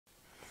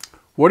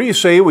What do you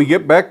say we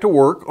get back to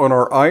work on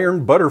our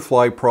iron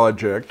butterfly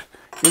project,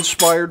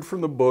 inspired from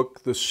the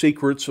book, The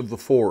Secrets of the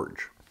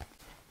Forge?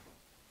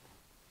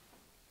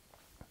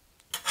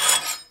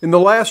 In the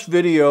last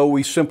video,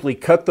 we simply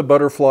cut the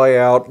butterfly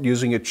out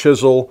using a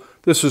chisel.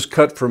 This is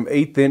cut from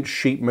 1/8"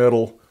 sheet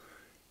metal.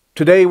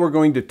 Today we're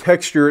going to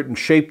texture it and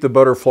shape the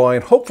butterfly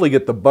and hopefully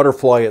get the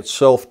butterfly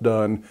itself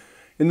done.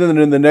 And then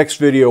in the next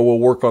video, we'll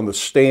work on the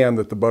stand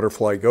that the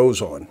butterfly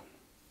goes on.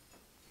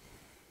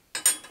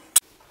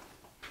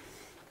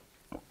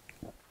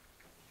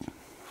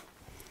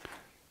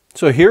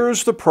 So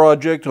here's the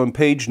project on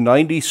page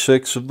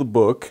 96 of the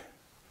book.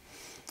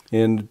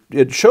 And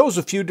it shows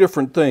a few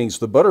different things.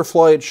 The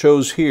butterfly it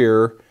shows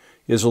here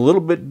is a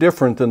little bit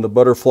different than the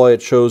butterfly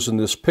it shows in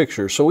this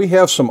picture. So we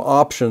have some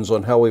options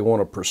on how we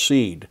want to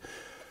proceed.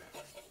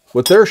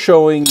 What they're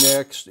showing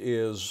next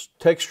is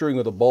texturing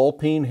with a ball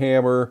peen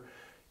hammer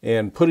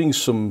and putting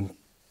some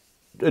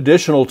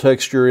additional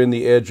texture in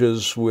the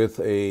edges with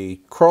a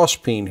cross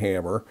peen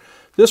hammer.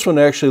 This one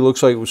actually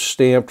looks like it was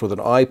stamped with an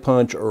eye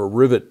punch or a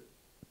rivet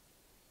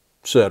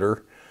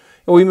setter.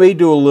 And we may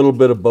do a little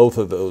bit of both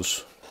of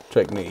those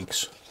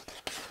techniques.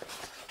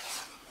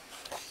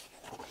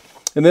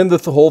 And then the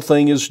whole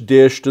thing is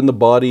dished and the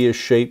body is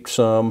shaped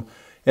some.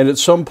 And at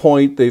some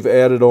point they've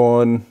added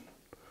on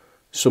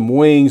some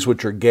wings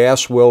which are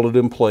gas welded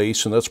in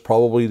place, and that's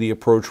probably the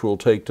approach we'll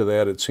take to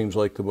that. It seems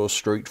like the most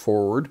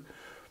straightforward.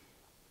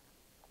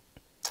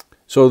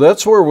 So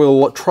that's where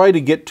we'll try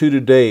to get to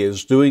today,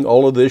 is doing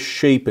all of this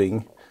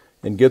shaping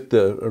and get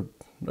the,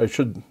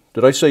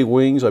 did I say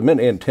wings? I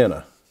meant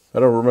antenna. I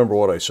don't remember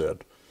what I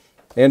said.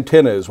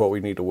 Antenna is what we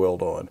need to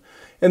weld on.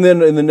 And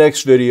then in the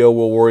next video,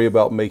 we'll worry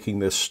about making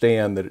this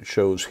stand that it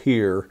shows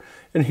here.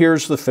 And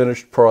here's the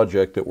finished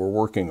project that we're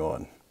working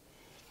on.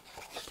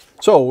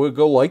 So we'll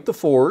go light the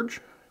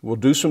forge. We'll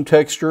do some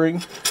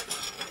texturing.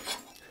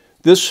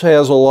 This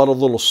has a lot of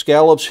little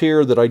scallops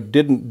here that I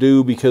didn't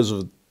do because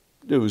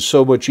it was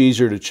so much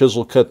easier to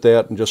chisel cut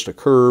that in just a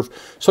curve.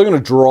 So I'm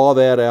going to draw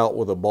that out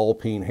with a ball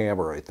peen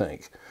hammer, I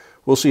think.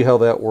 We'll see how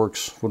that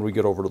works when we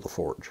get over to the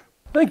forge.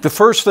 I think the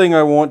first thing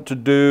I want to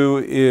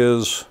do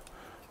is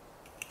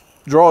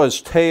draw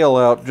his tail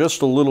out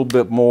just a little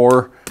bit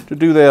more. To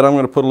do that, I'm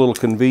going to put a little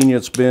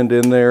convenience bend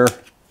in there.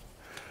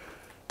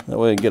 That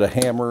way I can get a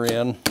hammer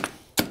in.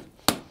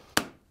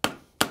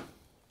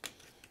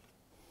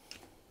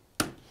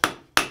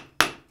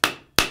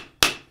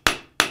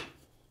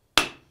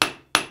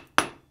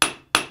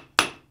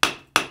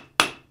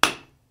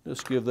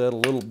 Just give that a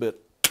little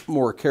bit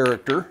more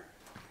character.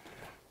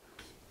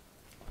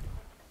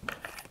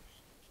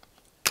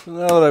 So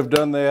now that I've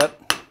done that,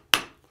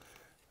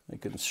 I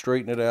can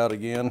straighten it out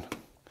again.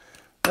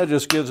 That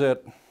just gives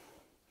that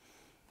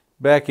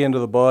back end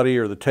of the body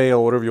or the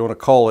tail, whatever you want to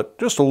call it,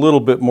 just a little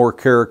bit more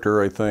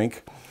character, I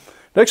think.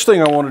 Next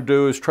thing I want to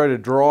do is try to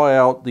draw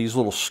out these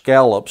little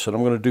scallops, and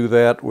I'm going to do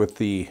that with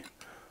the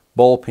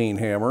ball peen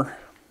hammer.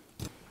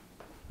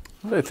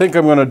 I think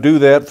I'm going to do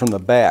that from the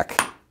back.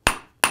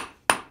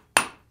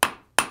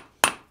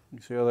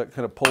 You see how that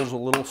kind of pulls a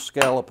little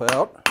scallop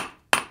out?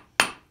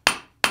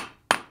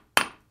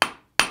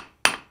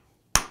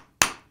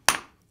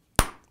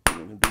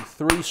 I'm going to do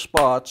 3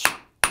 spots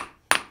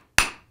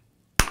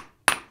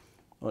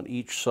on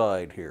each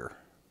side here.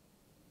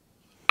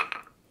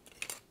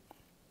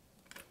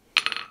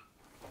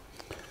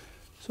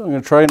 So I'm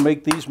going to try and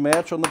make these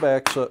match on the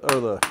back side,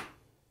 or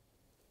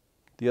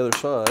the other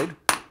side.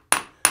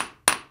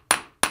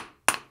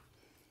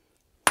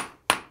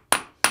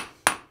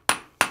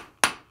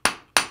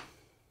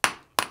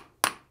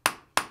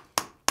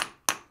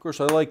 Of course,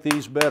 I like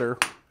these better.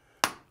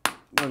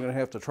 I'm going to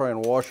have to try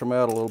and wash them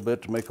out a little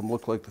bit to make them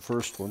look like the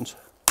first ones.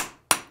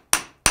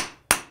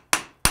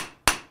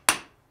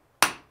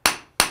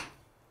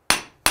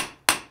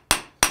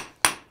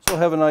 So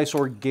have a nice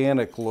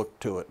organic look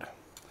to it.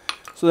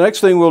 So the next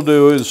thing we'll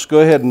do is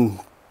go ahead and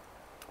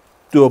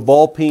do a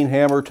ball peen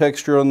hammer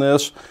texture on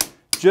this.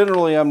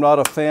 Generally, I'm not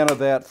a fan of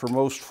that for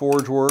most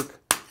forge work,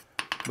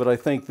 but I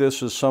think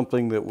this is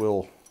something that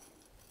will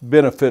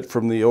benefit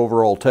from the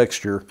overall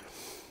texture.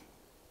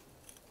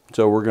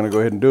 So we're going to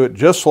go ahead and do it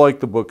just like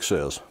the book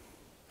says.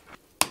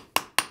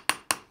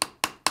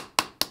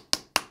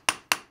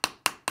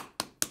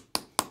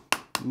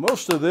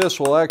 Most of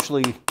this will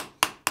actually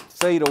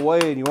fade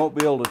away and you won't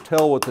be able to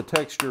tell what the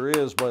texture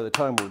is by the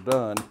time we're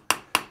done.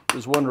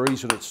 There's one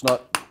reason it's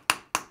not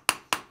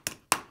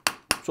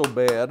so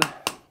bad.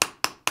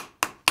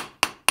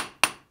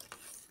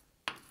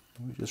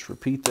 Let me just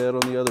repeat that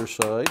on the other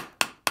side.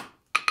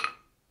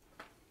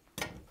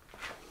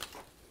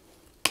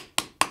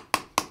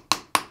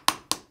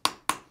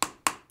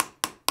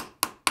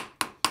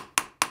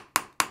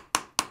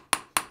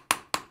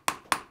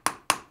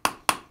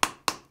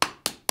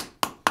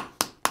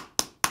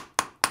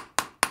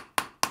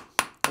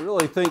 I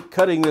really think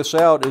cutting this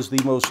out is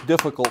the most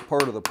difficult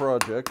part of the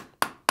project.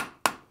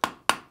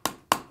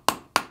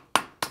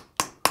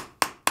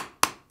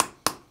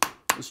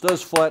 This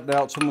does flatten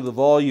out some of the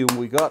volume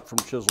we got from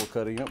chisel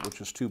cutting it, which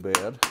is too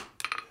bad.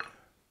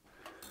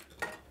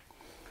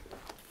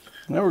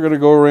 Now we're going to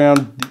go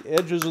around the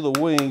edges of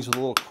the wings with a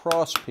little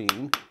cross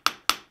peen.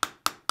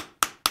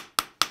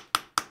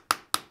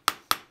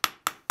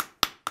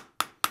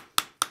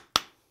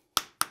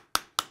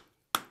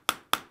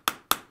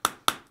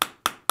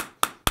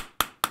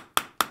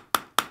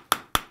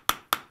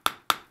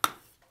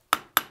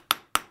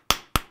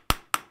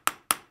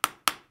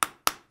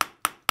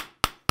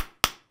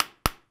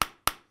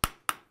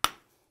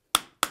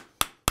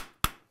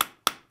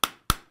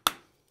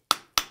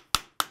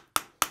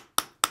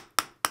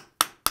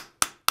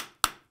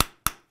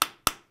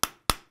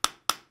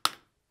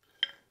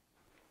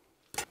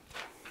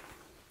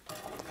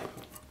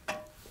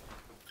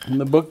 And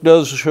the book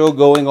does show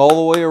going all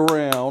the way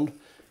around,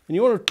 and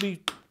you want it to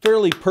be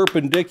fairly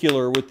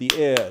perpendicular with the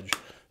edge.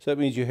 So that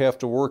means you have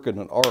to work in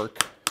an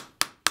arc.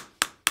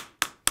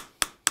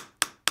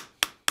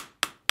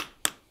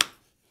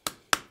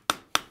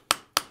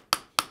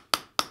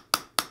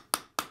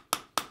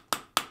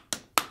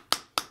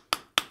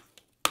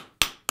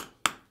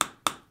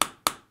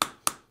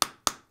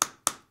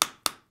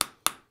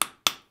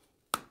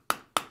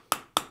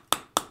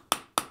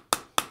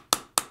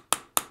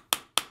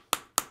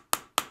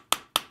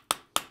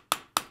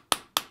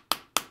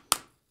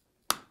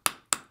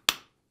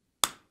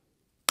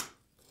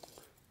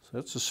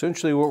 That's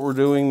essentially what we're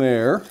doing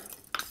there.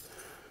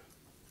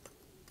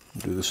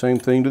 Do the same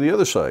thing to the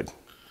other side.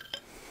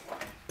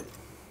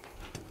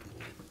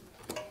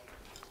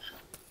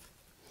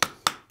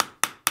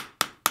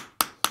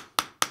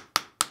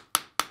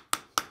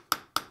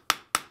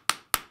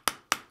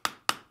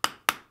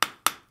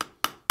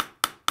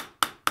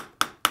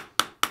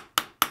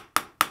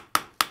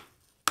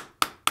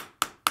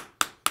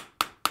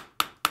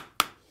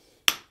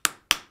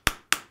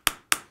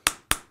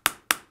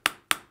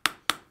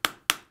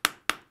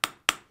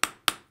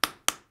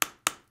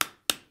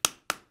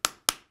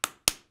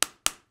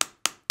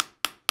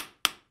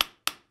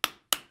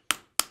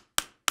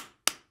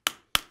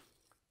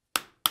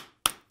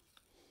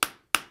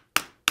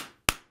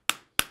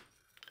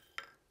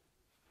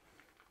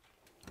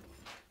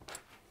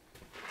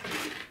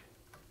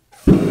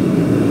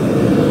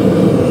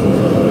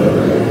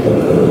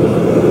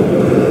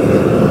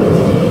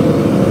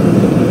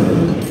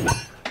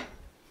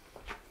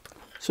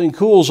 This thing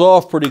cools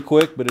off pretty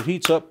quick, but it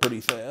heats up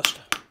pretty fast.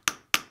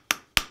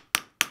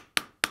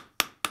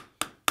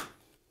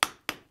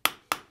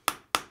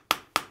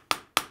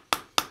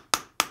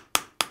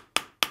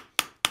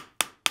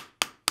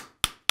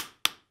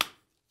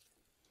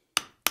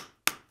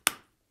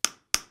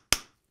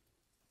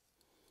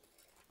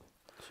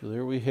 So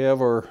there we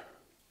have our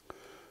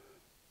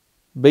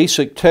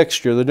basic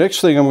texture. The next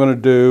thing I'm going to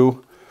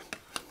do,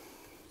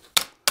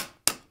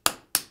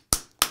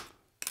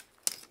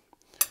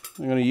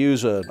 I'm going to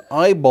use an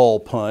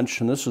eyeball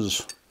punch, and this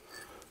is,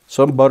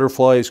 some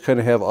butterflies kind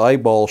of have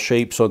eyeball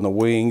shapes on the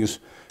wings.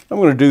 I'm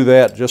going to do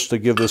that just to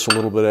give this a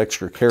little bit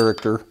extra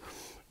character.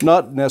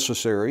 Not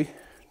necessary,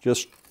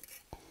 just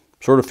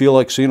sort of feel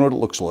like seeing what it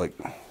looks like.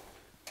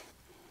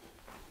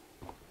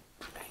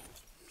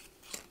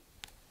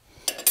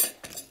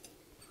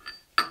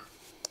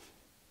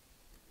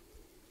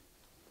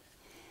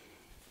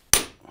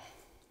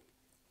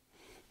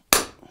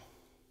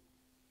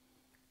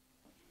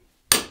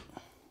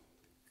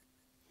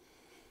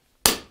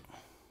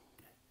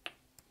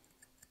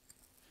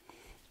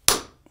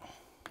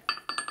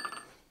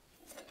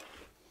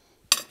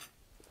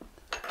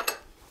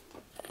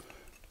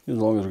 As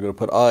long as we're going to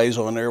put eyes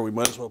on there, we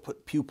might as well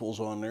put pupils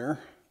on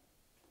there.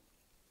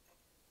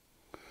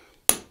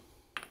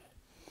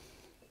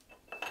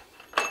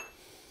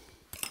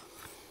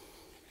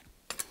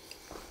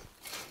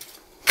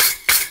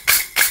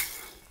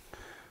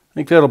 I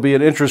think that'll be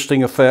an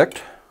interesting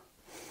effect.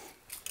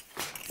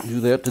 Do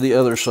that to the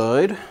other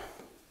side.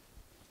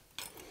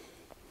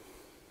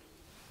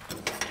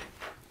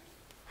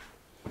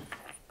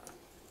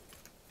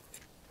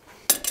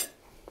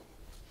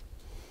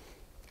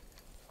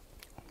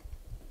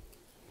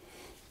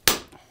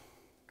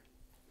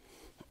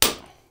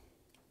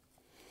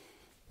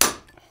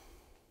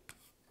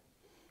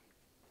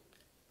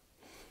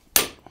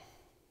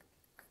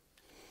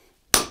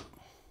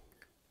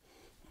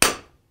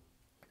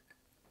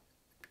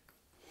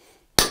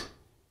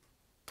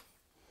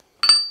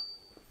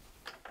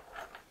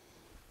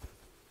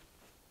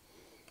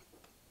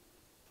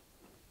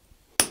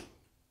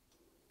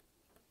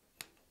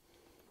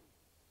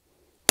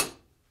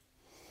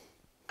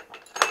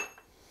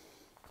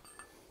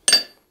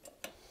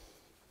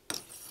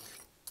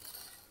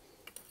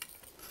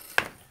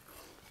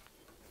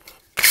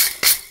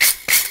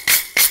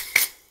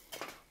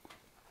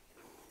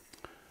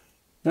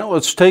 Now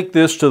let's take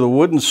this to the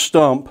wooden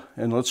stump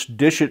and let's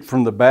dish it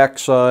from the back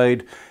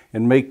side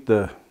and make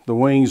the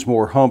wings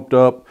more humped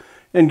up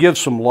and give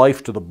some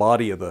life to the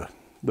body of the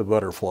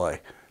butterfly.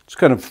 It's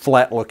kind of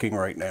flat looking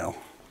right now.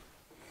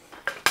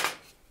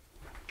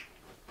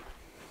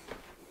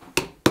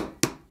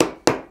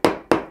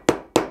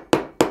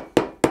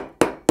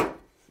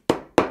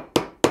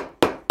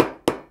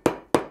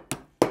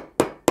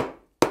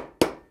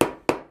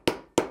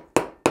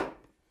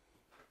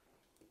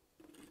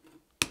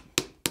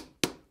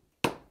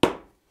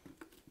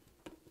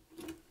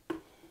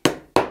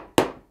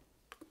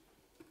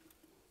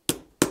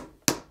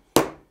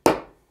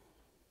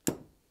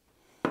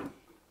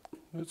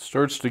 It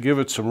starts to give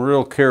it some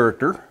real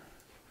character.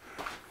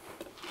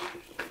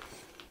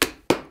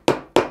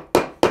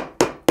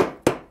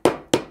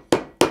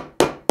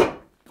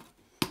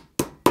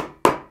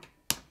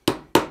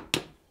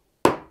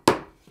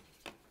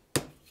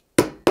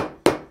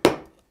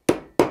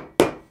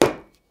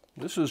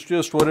 This is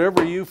just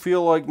whatever you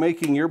feel like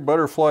making your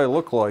butterfly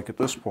look like at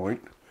this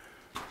point.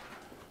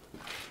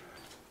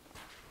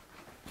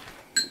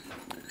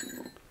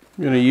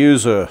 I'm going to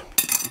use a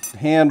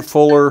hand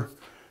fuller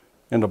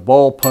and a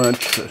ball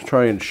punch to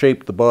try and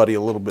shape the body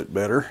a little bit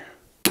better.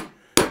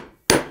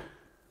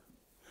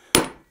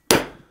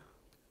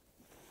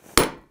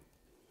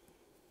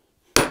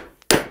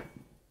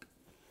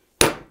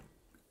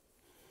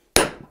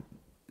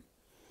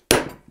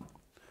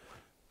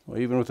 Well,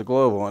 even with the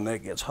glove on,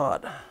 that gets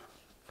hot.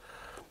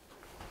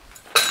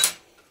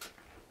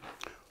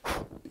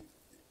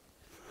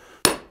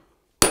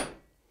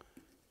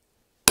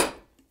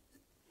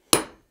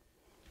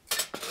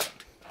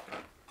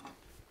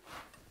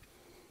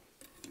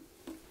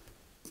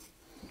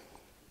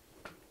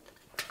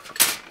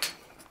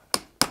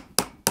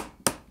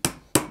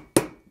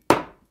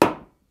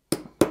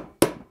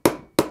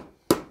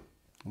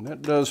 And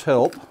that does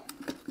help. I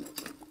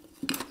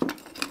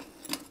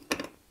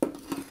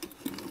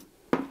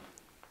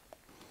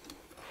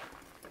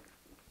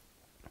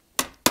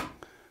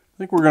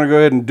think we're going to go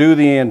ahead and do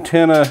the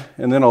antenna,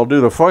 and then I'll do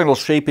the final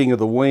shaping of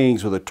the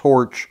wings with a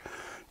torch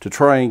to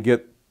try and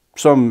get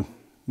some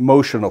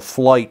motion of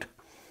flight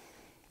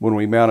when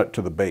we mount it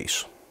to the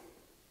base.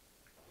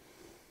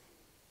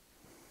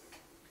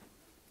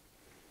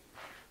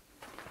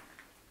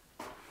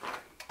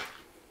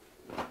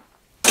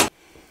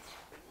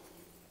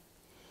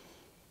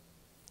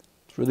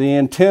 For the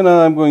antenna,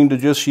 I'm going to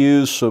just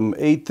use some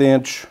 1/8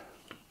 inch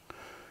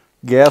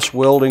gas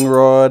welding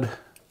rod,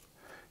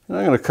 and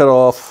I'm going to cut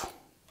off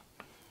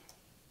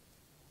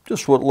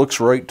just what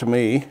looks right to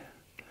me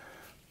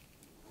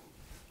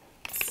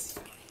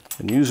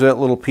and use that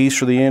little piece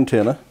for the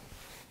antenna.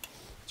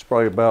 It's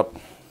probably about,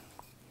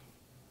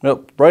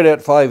 nope, right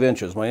at 5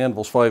 inches. My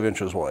anvil's 5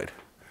 inches wide.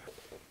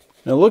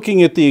 Now,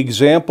 looking at the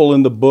example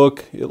in the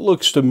book, it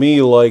looks to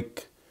me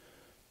like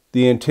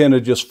the antenna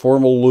just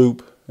form a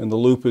loop, and the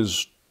loop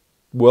is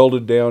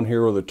welded down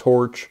here with a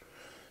torch.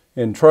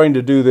 And trying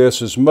to do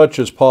this as much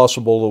as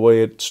possible the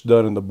way it's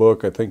done in the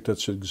book, I think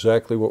that's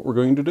exactly what we're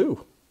going to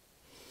do.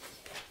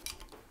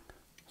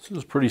 This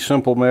is a pretty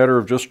simple matter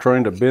of just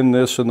trying to bend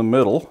this in the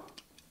middle.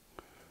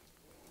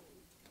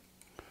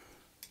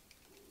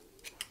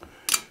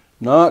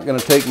 Not going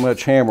to take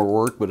much hammer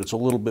work, but it's a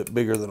little bit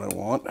bigger than I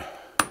want.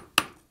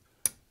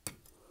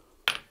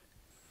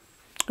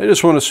 I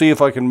just want to see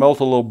if I can melt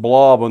a little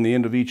blob on the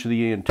end of each of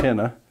the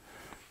antenna.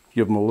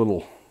 Give them a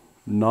little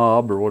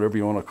knob or whatever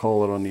you want to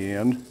call it on the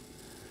end.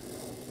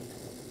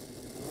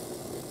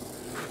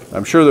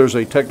 I'm sure there's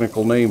a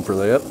technical name for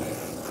that.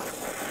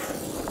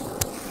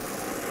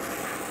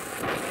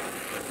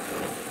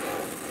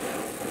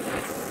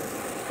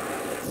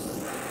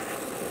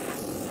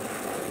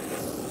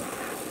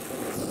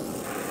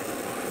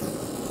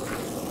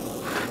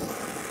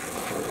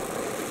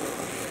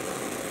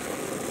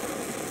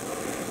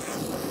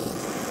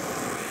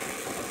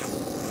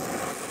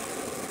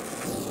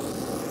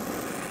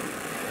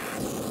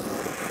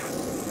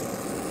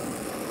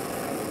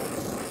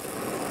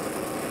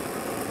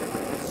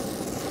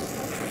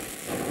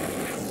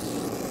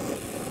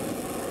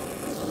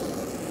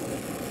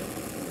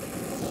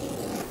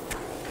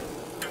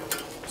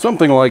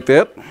 Something like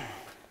that.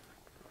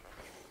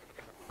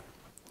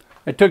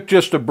 I took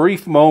just a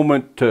brief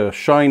moment to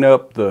shine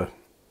up the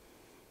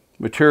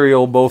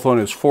material both on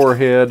his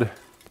forehead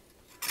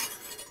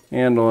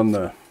and on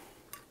the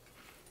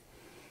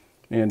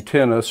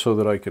antenna so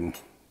that I can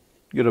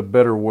get a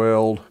better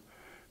weld.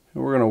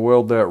 And we're going to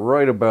weld that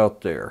right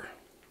about there.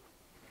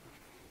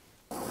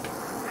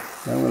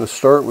 I'm going to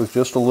start with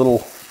just a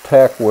little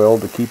tack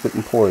weld to keep it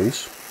in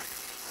place.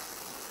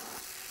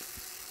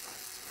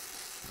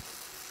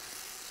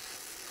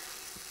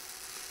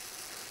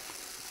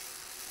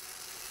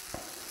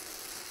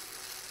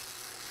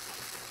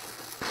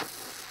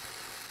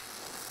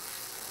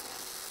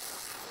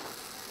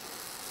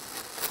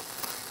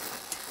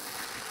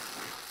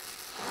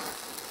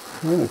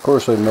 And of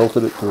course I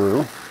melted it through.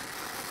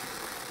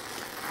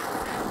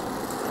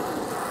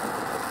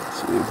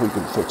 Let's see if we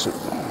can fix it.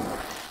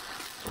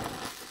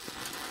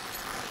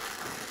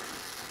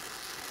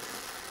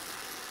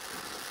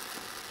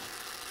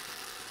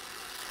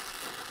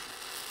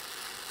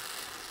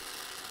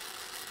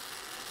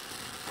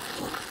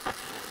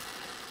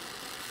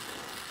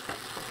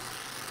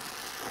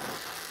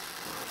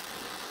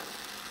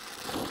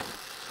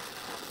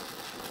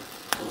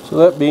 So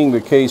that being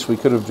the case, we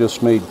could have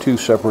just made two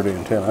separate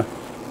antennae.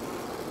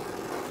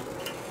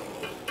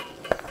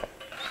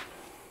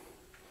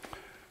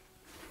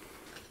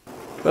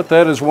 But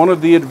that is one of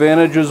the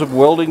advantages of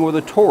welding with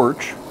a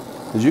torch,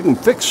 is you can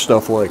fix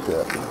stuff like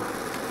that.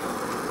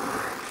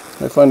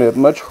 I find it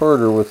much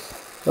harder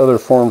with other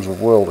forms of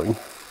welding.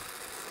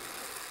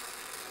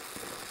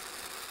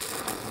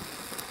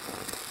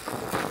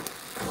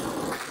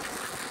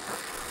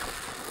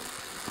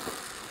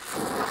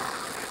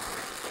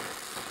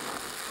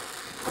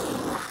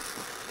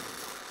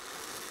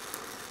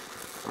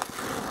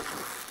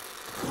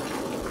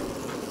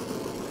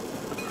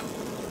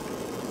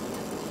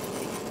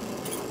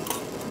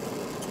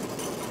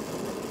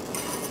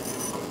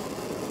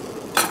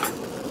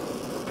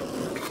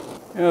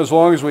 And as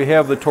long as we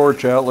have the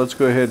torch out, let's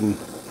go ahead and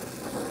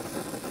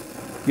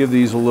give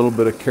these a little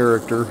bit of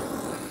character.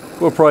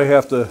 We'll probably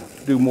have to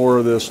do more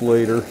of this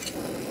later.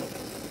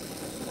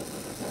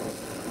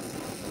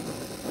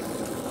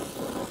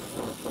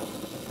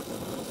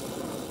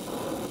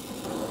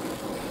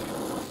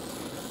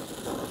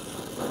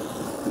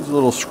 These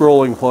little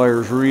scrolling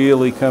pliers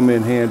really come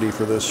in handy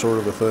for this sort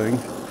of a thing.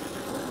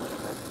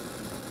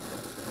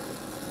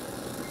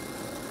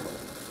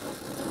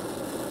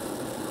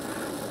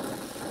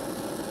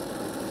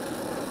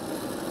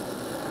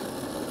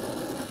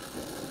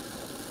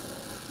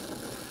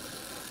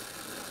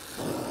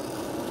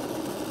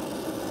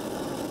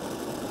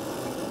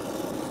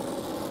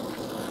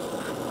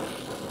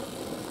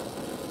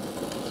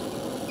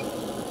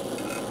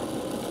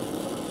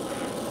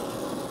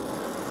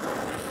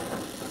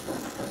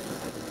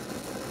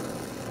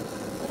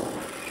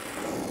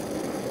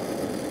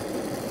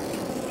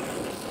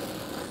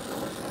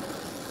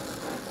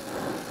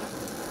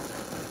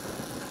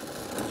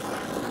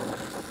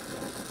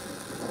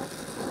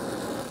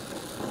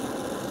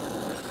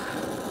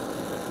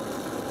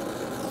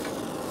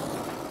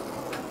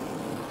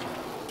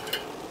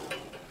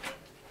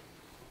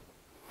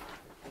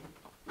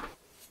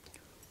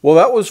 Well,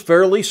 that was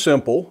fairly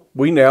simple.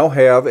 We now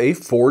have a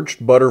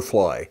forged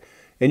butterfly.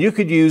 And you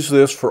could use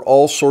this for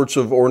all sorts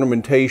of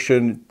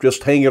ornamentation.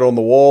 Just hang it on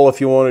the wall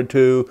if you wanted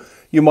to.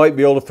 You might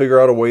be able to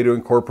figure out a way to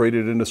incorporate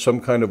it into some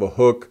kind of a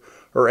hook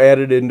or add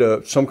it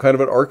into some kind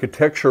of an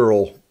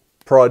architectural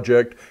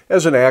project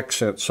as an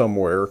accent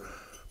somewhere.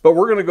 But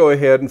we're going to go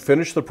ahead and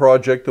finish the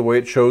project the way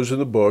it shows in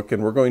the book,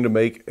 and we're going to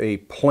make a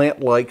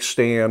plant-like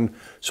stand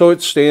so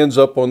it stands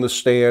up on the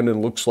stand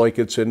and looks like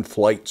it's in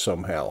flight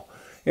somehow.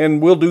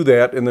 And we'll do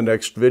that in the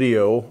next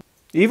video.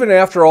 Even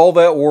after all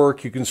that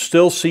work, you can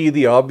still see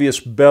the obvious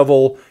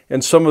bevel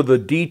and some of the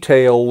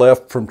detail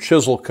left from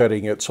chisel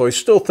cutting it. So I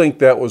still think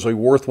that was a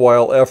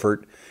worthwhile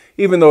effort,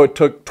 even though it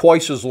took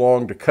twice as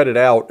long to cut it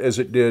out as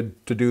it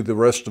did to do the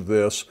rest of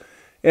this.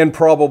 And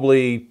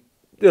probably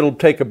it'll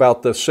take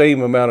about the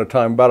same amount of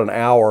time, about an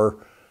hour,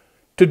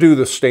 to do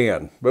the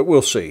stand, but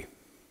we'll see.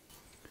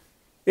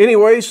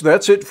 Anyways,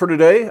 that's it for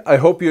today. I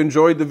hope you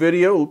enjoyed the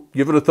video.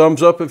 Give it a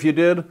thumbs up if you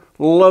did.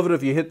 Love it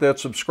if you hit that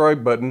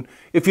subscribe button.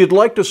 If you'd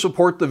like to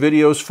support the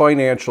videos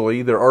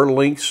financially, there are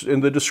links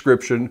in the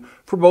description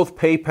for both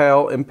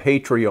PayPal and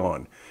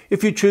Patreon.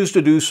 If you choose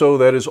to do so,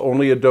 that is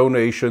only a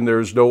donation.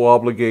 There is no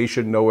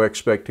obligation, no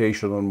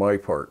expectation on my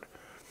part.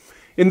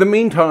 In the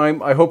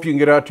meantime, I hope you can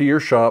get out to your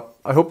shop.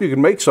 I hope you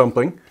can make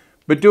something,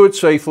 but do it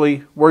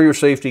safely, wear your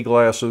safety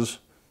glasses,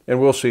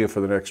 and we'll see you for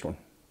the next one.